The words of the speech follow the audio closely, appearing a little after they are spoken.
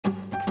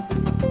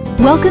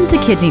Welcome to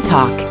Kidney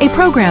Talk, a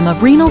program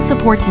of Renal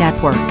Support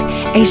Network,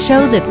 a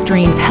show that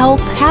streams health,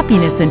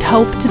 happiness, and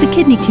hope to the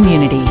kidney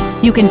community.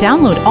 You can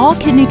download all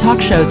Kidney Talk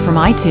shows from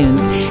iTunes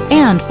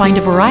and find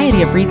a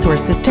variety of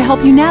resources to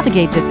help you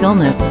navigate this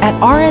illness at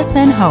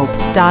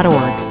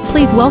rsnhope.org.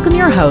 Please welcome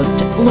your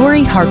host,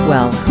 Lori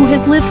Hartwell, who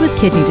has lived with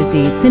kidney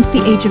disease since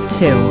the age of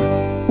 2.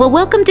 Well,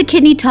 welcome to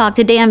Kidney Talk.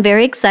 Today I'm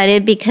very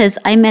excited because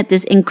I met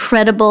this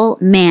incredible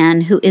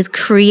man who is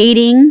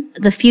creating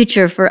the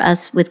future for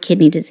us with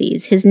kidney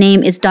disease. His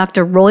name is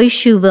Dr. Roy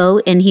Shuvo,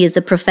 and he is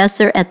a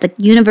professor at the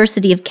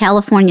University of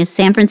California,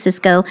 San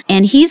Francisco,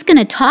 and he's going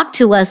to talk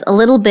to us a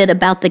little bit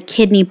about the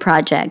Kidney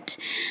Project.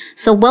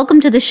 So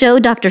welcome to the show,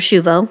 Dr.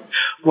 Shuvo.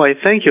 Why,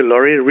 thank you,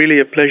 Lori. Really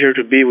a pleasure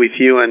to be with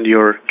you and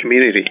your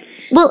community.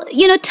 Well,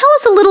 tell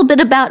us a little bit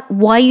about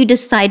why you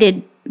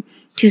decided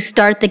to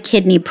start the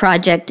Kidney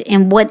Project,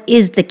 and what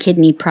is the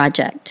Kidney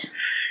Project?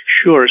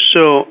 Sure.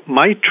 So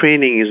my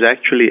training is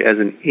actually as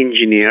an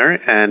engineer,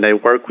 and I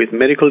work with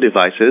medical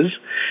devices.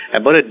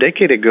 About a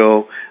decade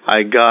ago,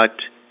 I got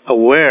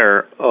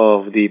aware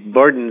of the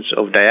burdens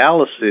of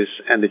dialysis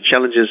and the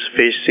challenges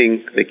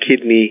facing the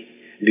kidney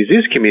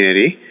disease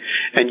community,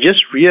 and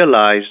just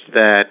realized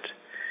that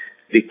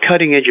the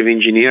cutting edge of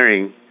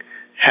engineering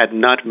had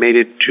not made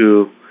it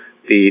to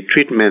the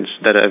treatments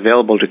that are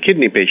available to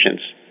kidney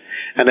patients.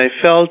 And I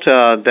felt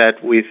that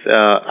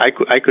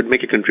I could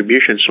make a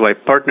contribution, so I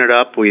partnered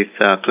up with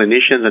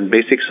clinicians and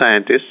basic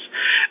scientists.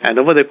 And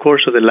over the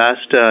course of the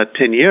last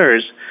 10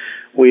 years,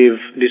 we've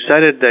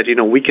decided that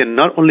we can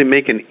not only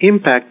make an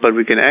impact, but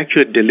we can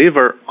actually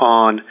deliver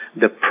on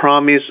the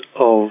promise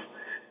of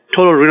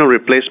total renal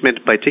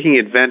replacement by taking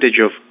advantage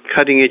of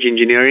cutting-edge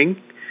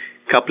engineering,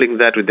 coupling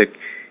that with the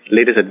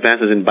latest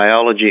advances in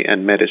biology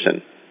and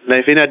medicine. And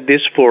I've been at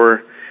this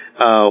for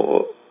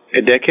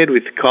a decade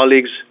with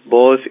colleagues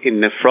both in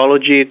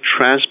nephrology,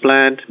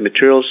 transplant,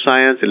 material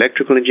science,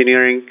 electrical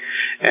engineering,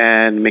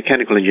 and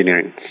mechanical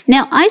engineering.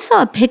 Now, I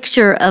saw a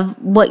picture of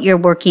what you're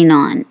working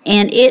on,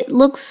 and it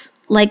looks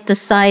like the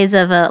size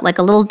of a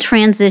little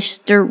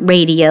transistor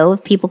radio,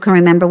 if people can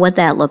remember what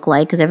that looked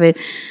like, because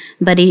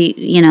everybody,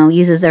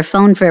 uses their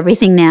phone for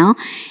everything now.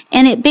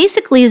 And it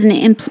basically is an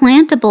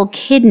implantable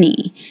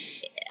kidney.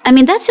 I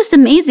mean, that's just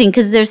amazing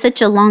because there's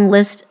such a long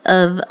list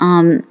of,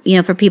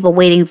 for people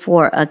waiting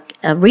for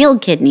a real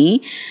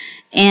kidney.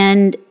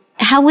 And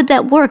how would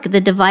that work?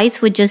 The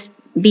device would just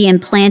be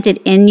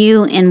implanted in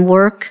you and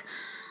work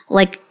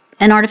like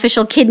an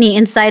artificial kidney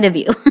inside of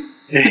you.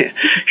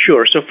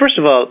 Sure. So first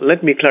of all,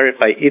 let me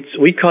clarify.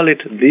 We call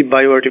it the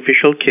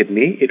bioartificial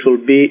kidney. It will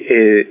be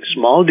a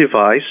small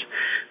device,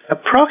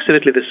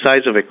 approximately the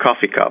size of a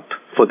coffee cup,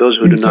 for those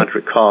who do not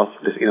recall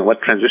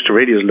what transistor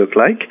radios look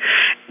like.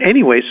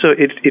 Anyway, so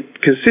it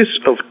consists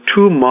of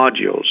two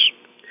modules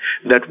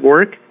that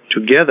work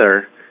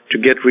together to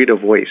get rid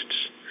of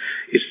wastes.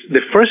 It's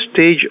the first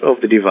stage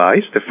of the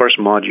device, the first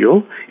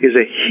module, is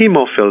a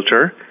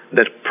hemofilter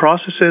that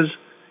processes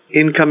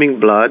incoming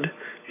blood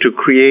to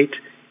create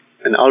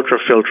an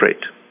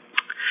ultrafiltrate,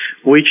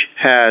 which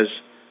has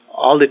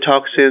all the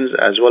toxins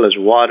as well as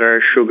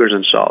water, sugars,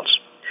 and salts.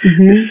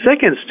 Mm-hmm. The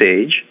second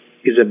stage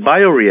is a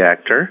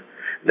bioreactor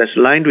that's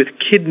lined with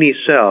kidney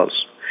cells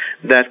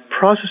that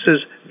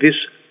processes this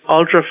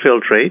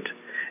ultrafiltrate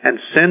and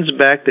sends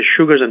back the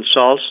sugars and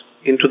salts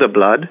into the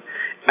blood,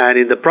 and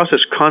in the process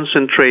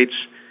concentrates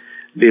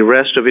the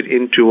rest of it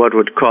into what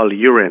we'd call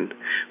urine,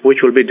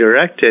 which will be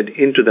directed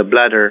into the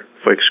bladder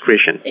for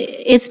excretion.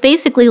 It's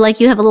basically like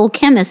you have a little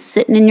chemist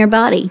sitting in your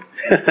body.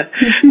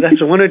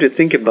 That's one way to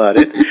think about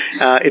it.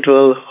 It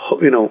will,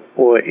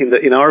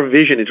 in our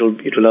vision, it will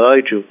allow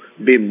you to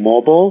be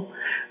mobile,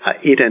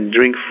 eat and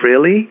drink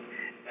freely,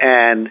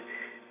 and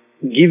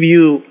give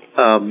you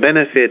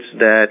benefits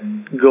that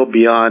go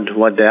beyond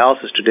what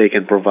dialysis today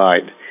can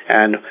provide,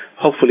 and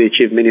hopefully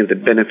achieve many of the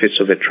benefits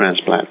of a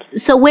transplant.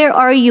 So where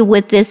are you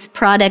with this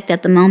product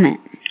at the moment?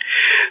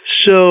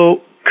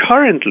 So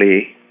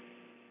currently,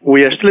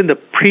 we are still in the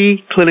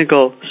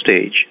preclinical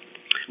stage.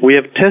 We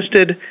have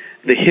tested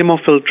the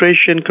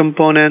hemofiltration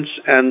components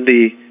and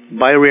the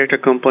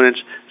bioreactor components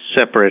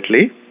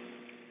separately,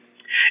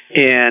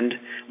 and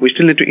we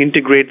still need to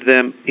integrate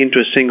them into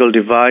a single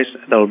device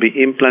that will be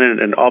implanted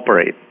and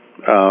operate,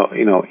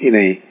 in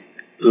a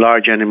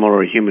large animal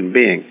or a human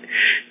being.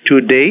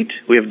 To date,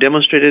 we have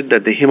demonstrated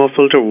that the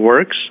hemofilter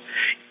works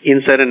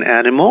inside an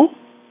animal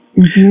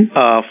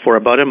for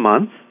about a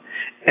month,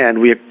 and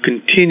we are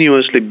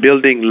continuously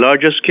building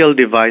larger scale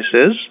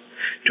devices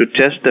to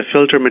test the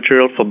filter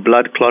material for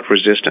blood clot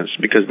resistance,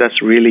 because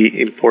that's really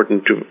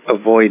important to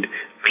avoid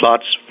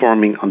clots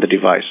forming on the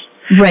device.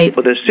 Right.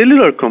 For the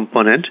cellular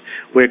component,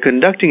 we're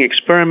conducting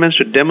experiments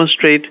to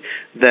demonstrate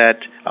that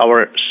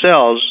our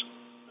cells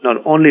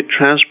not only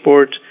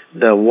transport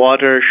the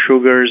water,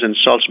 sugars, and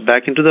salts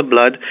back into the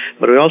blood,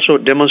 but we also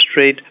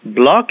demonstrate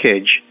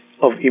blockage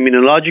of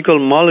immunological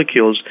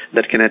molecules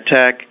that can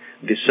attack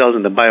the cells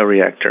in the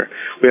bioreactor.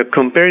 We are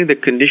comparing the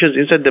conditions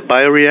inside the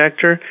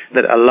bioreactor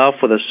that allow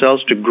for the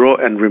cells to grow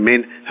and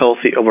remain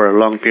healthy over a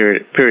long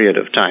period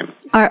of time.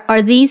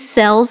 Are these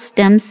cells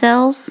stem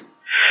cells?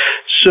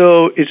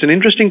 So it's an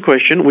interesting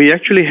question. We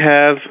actually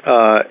have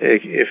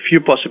a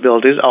few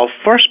possibilities. Our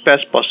first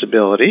best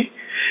possibility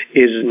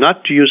is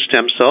not to use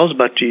stem cells,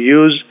 but to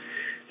use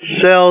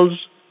cells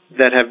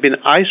that have been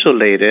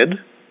isolated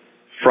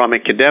from a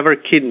cadaver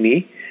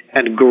kidney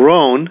and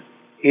grown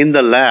in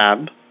the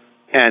lab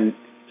and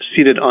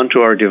seeded onto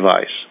our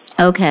device.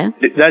 Okay.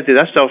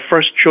 That's our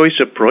first choice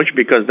approach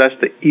because that's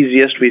the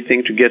easiest, we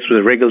think, to get through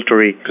the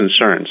regulatory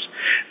concerns.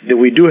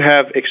 We do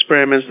have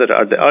experiments that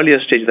are at the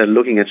earliest stage that are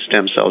looking at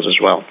stem cells as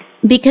well.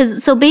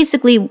 Because, so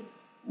basically,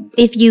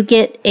 if you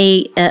get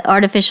a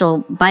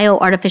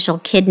bio-artificial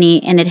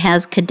kidney and it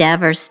has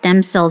cadaver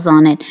stem cells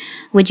on it,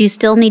 would you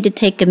still need to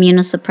take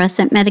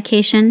immunosuppressant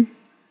medication?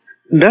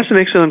 That's an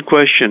excellent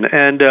question,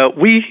 and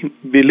we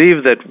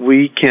believe that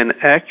we can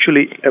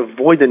actually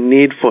avoid the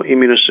need for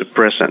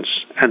immunosuppressants.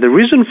 And the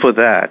reason for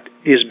that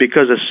is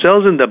because the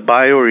cells in the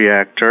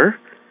bioreactor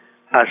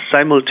are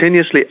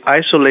simultaneously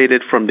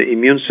isolated from the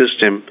immune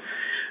system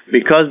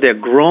because they're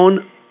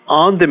grown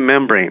on the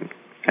membrane.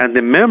 And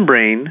the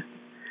membrane,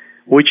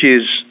 which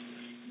is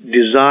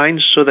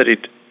designed so that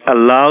it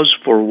allows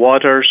for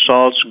water,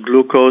 salts,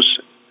 glucose,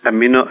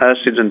 amino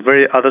acids, and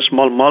very other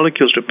small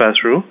molecules to pass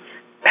through,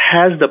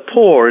 has the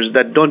pores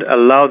that don't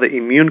allow the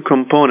immune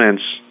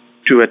components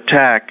to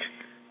attack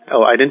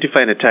or identify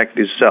and attack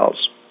these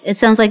cells. It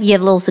sounds like you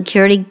have little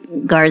security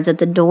guards at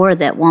the door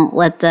that won't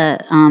let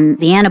the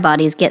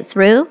antibodies get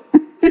through.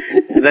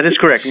 That is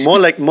correct. More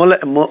like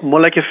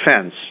a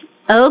fence.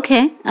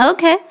 Okay.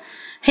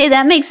 Hey,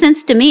 that makes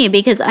sense to me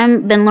because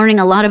I've been learning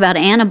a lot about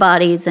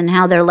antibodies and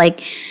how they're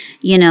like,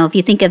 you know, if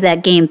you think of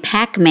that game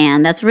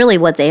Pac-Man, that's really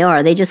what they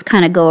are. They just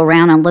kind of go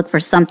around and look for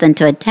something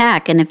to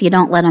attack, and if you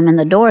don't let them in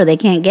the door, they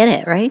can't get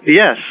it, right?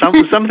 Yes,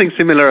 something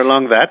similar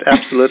along that,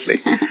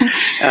 absolutely.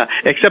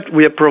 Except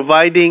we are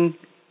providing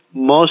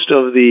most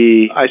of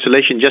the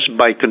isolation just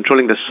by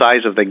controlling the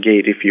size of the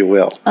gate, if you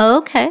will.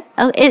 Okay.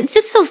 It's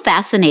just so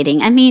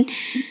fascinating. I mean,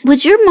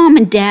 was your mom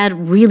and dad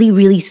really,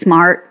 really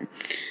smart?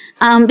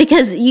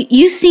 Because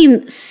you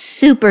seem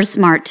super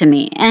smart to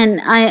me,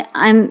 and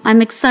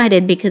I'm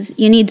excited because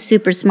you need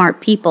super smart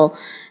people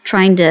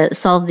trying to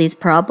solve these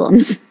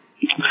problems.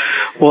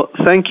 Well,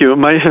 thank you.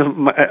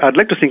 I'd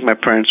like to think my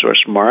parents were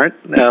smart,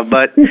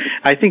 but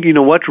I think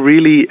what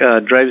really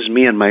drives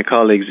me and my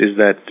colleagues is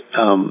that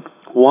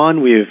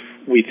one,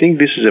 we think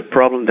this is a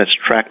problem that's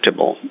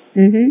tractable.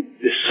 Mm-hmm.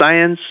 The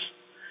science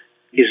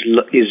is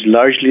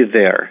largely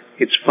there.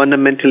 It's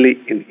fundamentally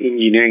an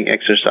engineering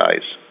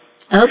exercise.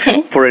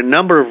 Okay. For a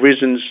number of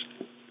reasons,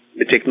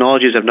 the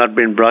technologies have not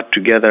been brought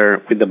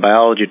together with the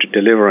biology to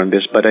deliver on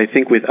this. But I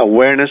think with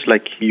awareness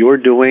like you're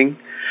doing,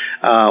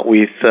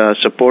 with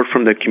support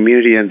from the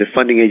community and the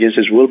funding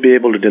agencies, we'll be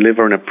able to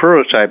deliver on a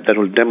prototype that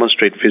will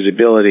demonstrate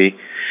feasibility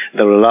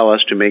that will allow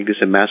us to make this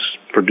a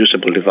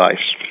mass-producible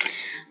device.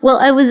 Well,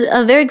 I was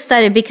very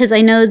excited because I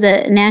know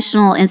the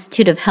National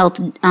Institute of Health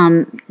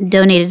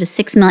donated a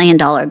 $6 million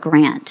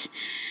grant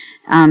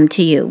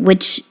to you,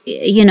 which,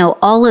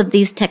 all of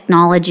these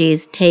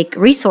technologies take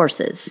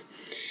resources.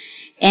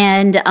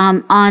 And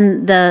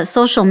on the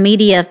social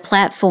media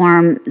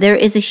platform, there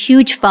is a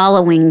huge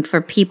following for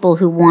people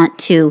who want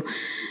to,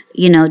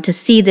 to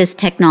see this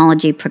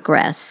technology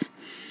progress.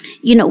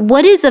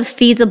 What is a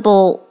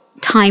feasible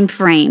time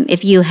frame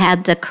if you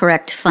had the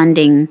correct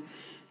funding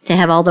to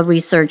have all the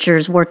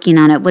researchers working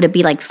on it? Would it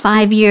be like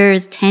 5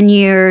 years, 10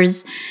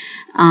 years?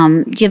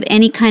 Do you have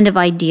any kind of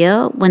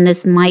idea when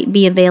this might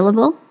be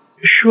available?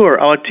 Sure.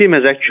 Our team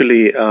has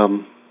actually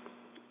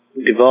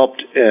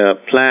developed a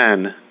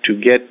plan to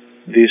get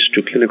this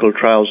to clinical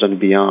trials and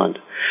beyond.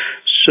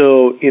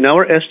 So in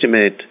our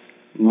estimate,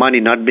 money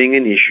not being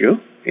an issue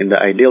in the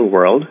ideal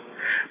world,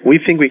 we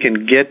think we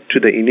can get to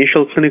the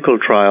initial clinical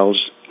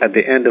trials at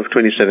the end of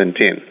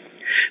 2017.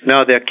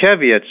 Now, there are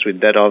caveats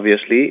with that,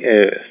 obviously.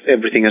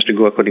 Everything has to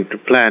go according to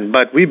plan,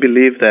 but we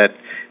believe that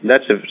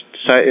that's an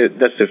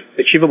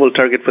achievable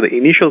target for the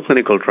initial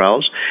clinical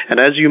trials. And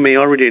as you may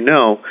already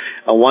know,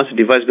 once the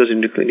device goes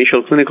into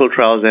initial clinical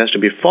trials, there has to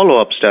be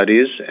follow-up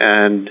studies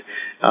and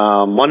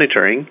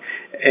monitoring.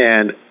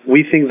 And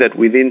we think that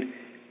within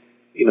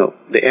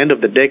the end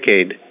of the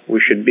decade,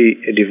 we should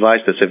be a device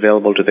that's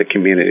available to the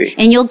community.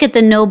 And you'll get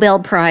the Nobel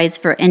Prize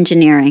for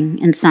Engineering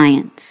and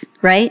Science,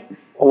 right?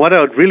 What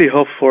I would really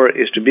hope for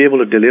is to be able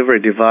to deliver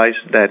a device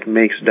that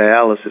makes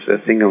dialysis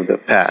a thing of the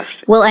past.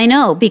 Well, I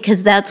know,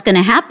 because that's going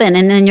to happen,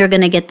 and then you're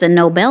going to get the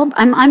Nobel.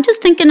 I'm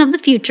just thinking of the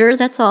future,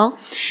 that's all.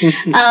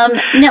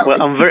 No.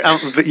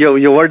 Well,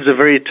 your words are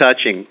very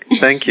touching.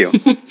 Thank you.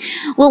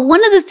 Well,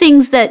 one of the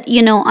things that,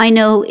 I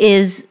know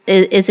is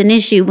an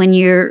issue when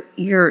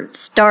you're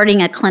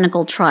starting a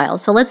clinical trial.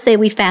 So let's say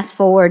we fast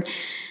forward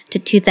to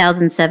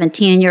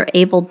 2017, and you're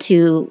able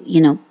to,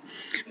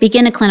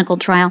 begin a clinical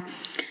trial.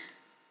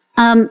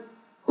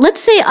 Let's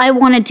say I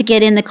wanted to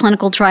get in the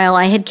clinical trial.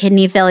 I had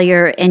kidney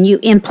failure, and you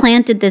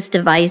implanted this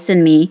device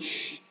in me,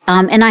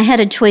 and I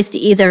had a choice to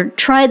either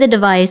try the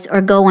device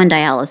or go on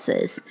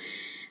dialysis.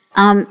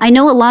 I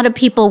know a lot of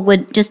people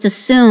would just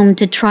assume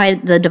to try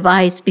the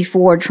device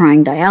before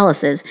trying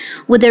dialysis.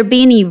 Would there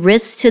be any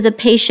risks to the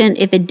patient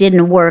if it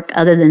didn't work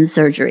other than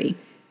surgery?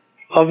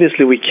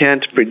 Obviously, we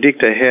can't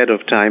predict ahead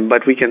of time,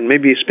 but we can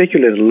maybe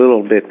speculate a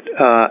little bit.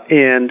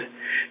 And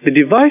the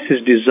device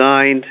is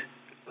designed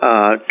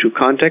to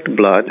contact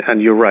blood,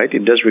 and you're right,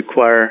 it does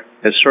require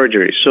a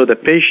surgery. So the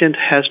patient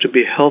has to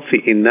be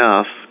healthy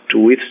enough to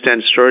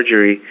withstand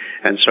surgery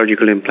and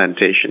surgical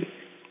implantation.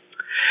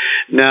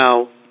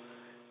 Now,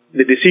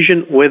 the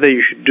decision whether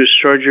you should do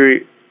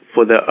surgery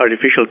for the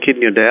artificial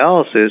kidney or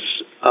dialysis,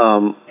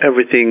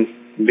 everything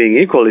being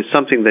equal, is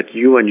something that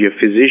you and your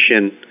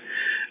physician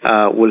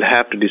will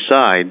have to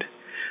decide.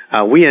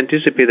 We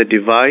anticipate the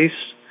device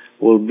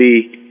will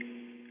be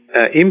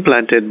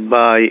implanted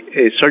by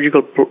a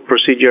surgical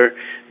procedure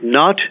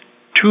not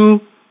too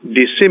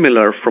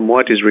dissimilar from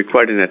what is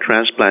required in a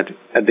transplant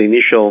at the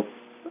initial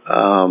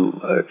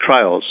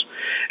trials.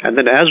 And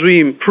then as we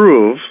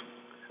improve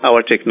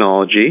our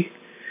technology,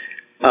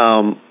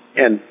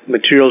 and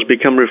materials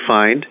become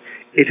refined,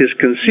 it is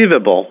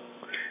conceivable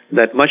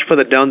that much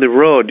further down the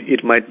road,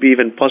 it might be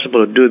even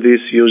possible to do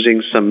this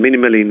using some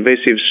minimally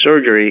invasive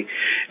surgery.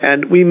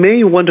 And we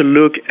may want to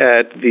look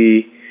at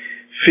the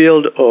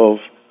field of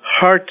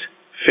heart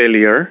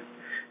failure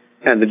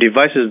and the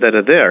devices that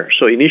are there.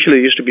 So initially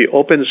it used to be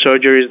open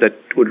surgeries that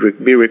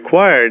would be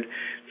required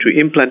to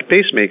implant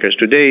pacemakers.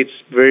 Today it's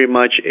very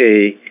much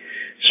a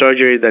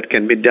surgery that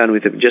can be done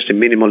with just a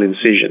minimal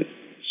incision.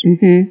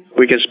 Mm-hmm.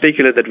 We can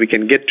speculate that we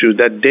can get to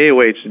that day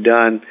where it's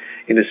done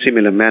in a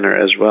similar manner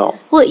as well.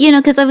 Well,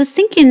 because I was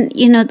thinking,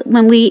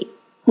 when we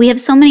have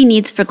so many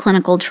needs for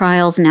clinical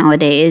trials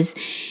nowadays,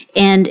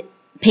 and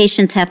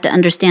patients have to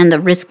understand the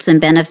risks and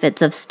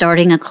benefits of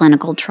starting a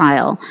clinical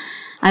trial.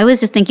 I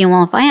was just thinking,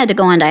 well, if I had to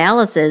go on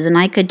dialysis and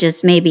I could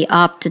just maybe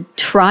opt to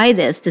try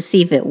this to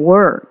see if it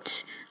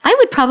worked, I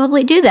would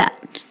probably do that.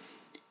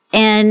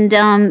 And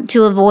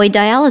to avoid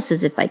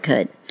dialysis if I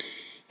could.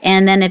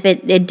 And then if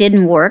it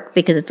didn't work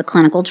because it's a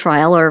clinical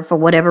trial or for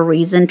whatever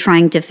reason,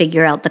 trying to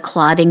figure out the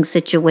clotting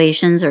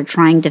situations or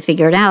trying to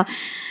figure it out,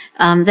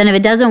 then if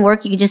it doesn't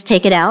work, you can just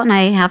take it out and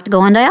I have to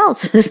go on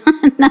dialysis.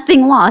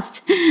 Nothing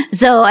lost.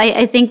 So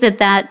I think that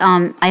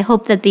I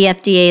hope that the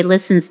FDA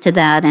listens to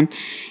that and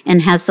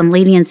has some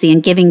leniency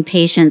in giving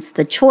patients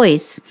the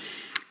choice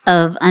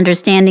of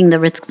understanding the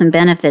risks and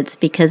benefits,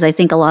 because I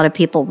think a lot of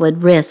people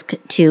would risk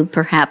to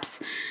perhaps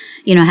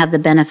have the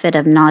benefit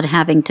of not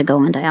having to go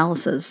on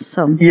dialysis.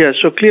 So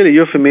clearly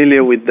you're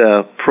familiar with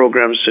the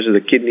programs such as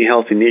the Kidney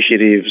Health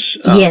Initiatives,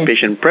 yes.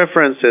 Patient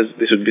preferences.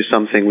 This would be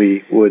something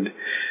we would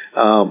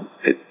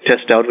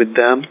test out with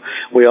them.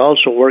 We're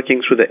also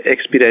working through the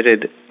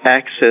Expedited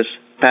Access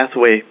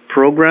Pathway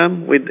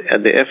program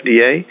at the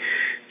FDA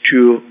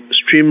to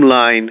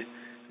streamline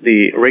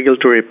the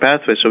regulatory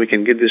pathway so we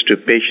can get this to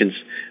patients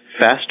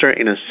faster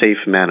in a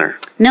safe manner.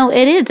 No,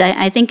 it is.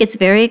 I think it's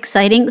very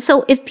exciting.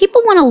 So if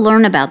people want to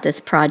learn about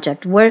this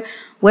project, where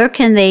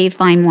can they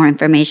find more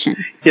information?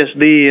 Yes,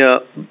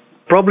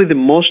 probably the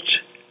most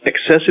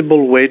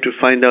accessible way to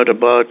find out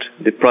about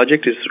the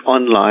project is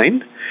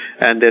online.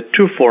 And there are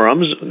two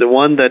forums. The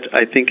one that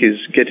I think is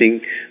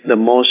getting the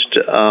most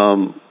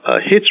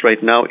hits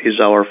right now is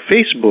our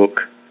Facebook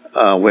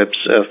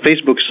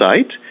Facebook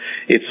site.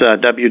 It's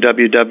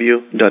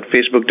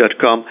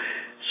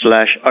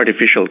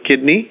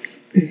www.facebook.com/artificialkidney,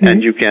 mm-hmm.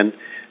 and you can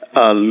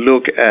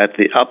look at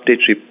the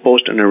updates we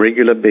post on a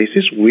regular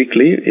basis,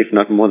 weekly, if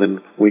not more than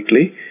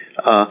weekly.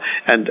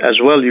 And as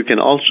well, you can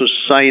also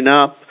sign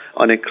up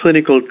on a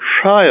clinical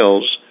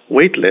trials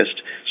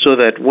waitlist so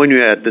that when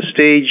you're at the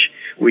stage,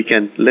 we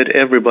can let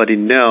everybody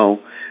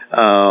know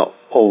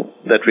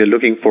that we're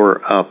looking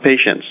for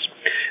patients.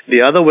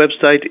 The other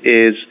website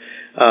is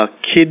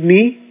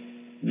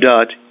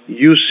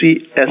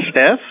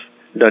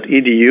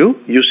kidney.ucsf.edu.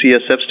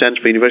 UCSF stands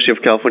for University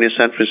of California,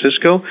 San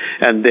Francisco,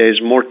 and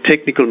there's more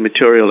technical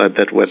material at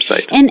that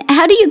website. And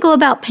how do you go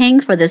about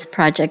paying for this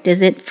project?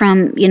 Is it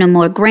from,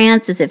 more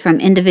grants? Is it from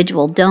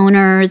individual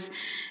donors?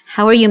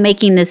 How are you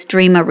making this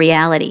dream a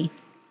reality?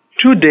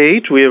 To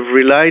date, we have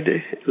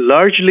relied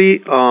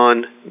largely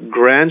on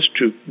grants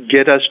to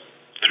get us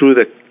through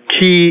the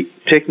key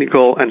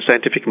technical and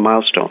scientific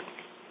milestone.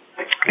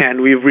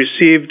 And we've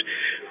received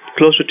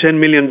close to $10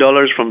 million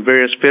from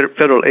various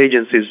federal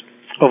agencies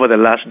over the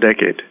last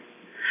decade.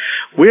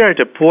 We are at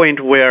a point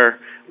where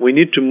we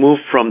need to move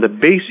from the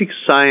basic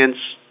science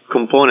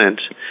component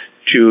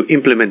to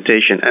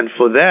implementation. And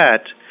for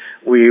that,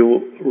 we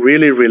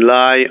really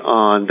rely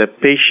on the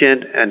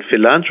patient and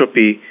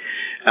philanthropy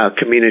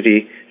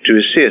community to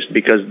assist,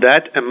 because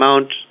that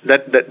amount,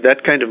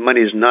 that kind of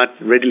money is not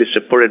readily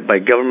supported by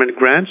government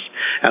grants,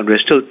 and we're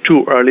still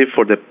too early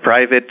for the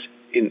private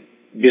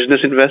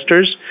business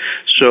investors.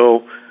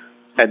 So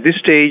at this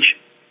stage,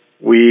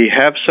 we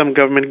have some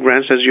government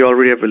grants, as you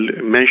already have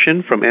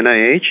mentioned, from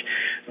NIH,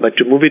 but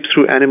to move it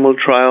through animal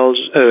trials,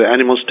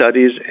 animal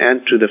studies,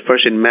 and to the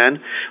first in man,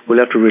 we'll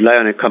have to rely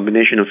on a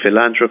combination of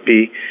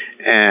philanthropy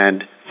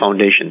and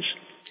foundations.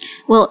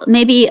 Well,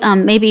 maybe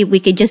we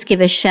could just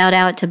give a shout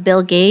out to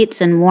Bill Gates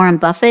and Warren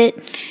Buffett,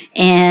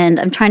 and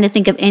I'm trying to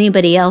think of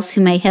anybody else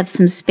who may have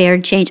some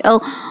spared change.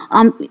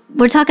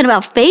 We're talking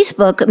about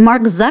Facebook.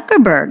 Mark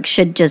Zuckerberg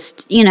should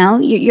just, he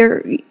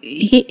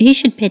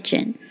should pitch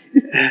in.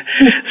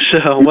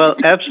 Well,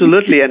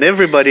 absolutely, and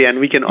everybody, and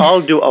we can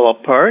all do our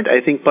part.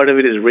 I think part of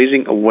it is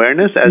raising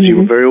awareness. As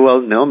you very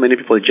well know, many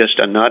people just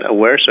are not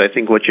aware, so I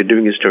think what you're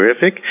doing is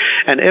terrific.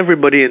 And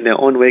everybody in their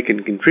own way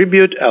can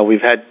contribute.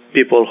 We've had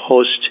people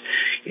host,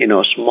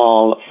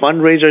 small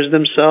fundraisers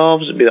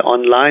themselves, be it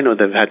online, or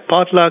they've had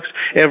potlucks.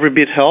 Every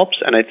bit helps,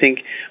 and I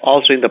think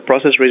also in the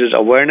process raises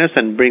awareness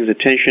and brings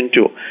attention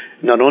to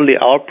not only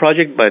our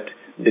project, but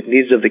the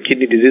needs of the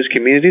kidney disease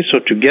community. So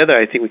together,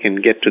 I think we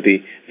can get to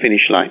the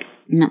finish line.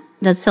 No,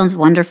 that sounds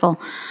wonderful.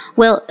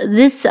 Well,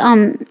 this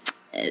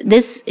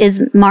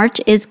is March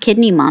is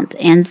Kidney Month,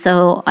 and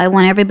so I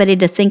want everybody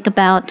to think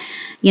about,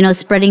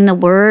 spreading the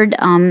word,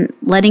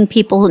 letting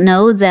people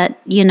know that,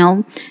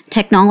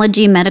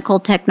 medical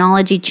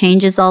technology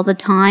changes all the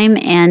time,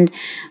 and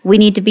we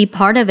need to be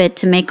part of it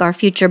to make our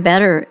future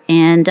better.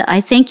 And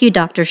I thank you,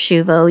 Dr.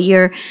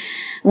 Shuvo.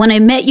 When I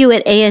met you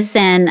at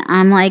ASN,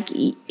 I'm like,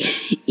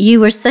 you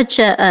were such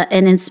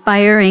an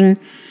inspiring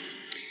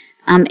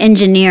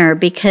engineer,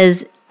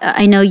 because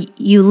I know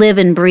you live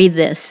and breathe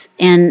this,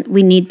 and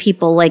we need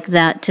people like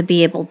that to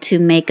be able to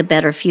make a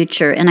better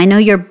future. And I know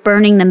you're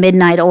burning the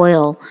midnight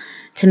oil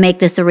to make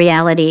this a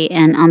reality.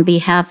 And on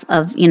behalf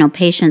of,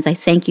 patients, I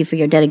thank you for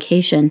your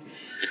dedication.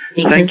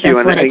 Thank you.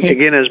 And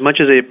again, as much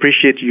as I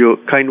appreciate your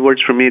kind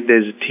words for me,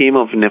 there's a team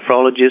of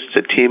nephrologists,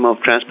 a team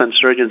of transplant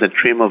surgeons, a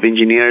team of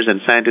engineers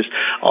and scientists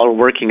all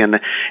working. And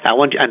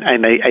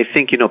I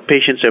think,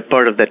 patients are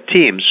part of that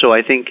team. So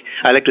I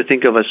like to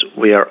think of us,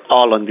 we are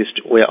all in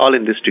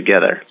this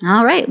together.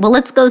 All right. Well,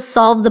 let's go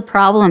solve the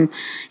problem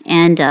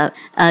and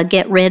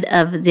get rid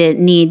of the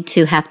need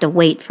to have to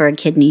wait for a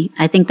kidney.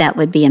 I think that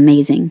would be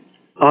amazing.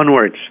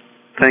 Onwards.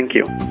 Thank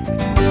you.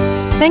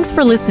 Thanks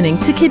for listening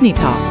to Kidney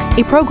Talk,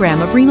 a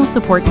program of Renal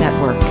Support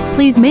Network.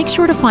 Please make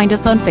sure to find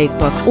us on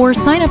Facebook or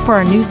sign up for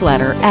our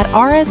newsletter at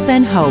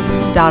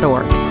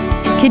rsnhope.org.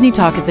 Kidney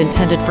Talk is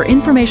intended for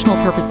informational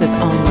purposes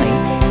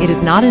only. It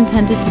is not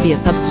intended to be a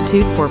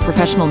substitute for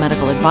professional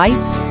medical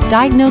advice,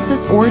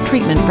 diagnosis, or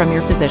treatment from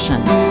your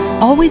physician.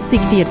 Always seek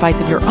the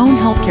advice of your own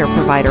healthcare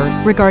provider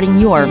regarding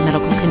your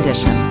medical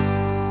condition.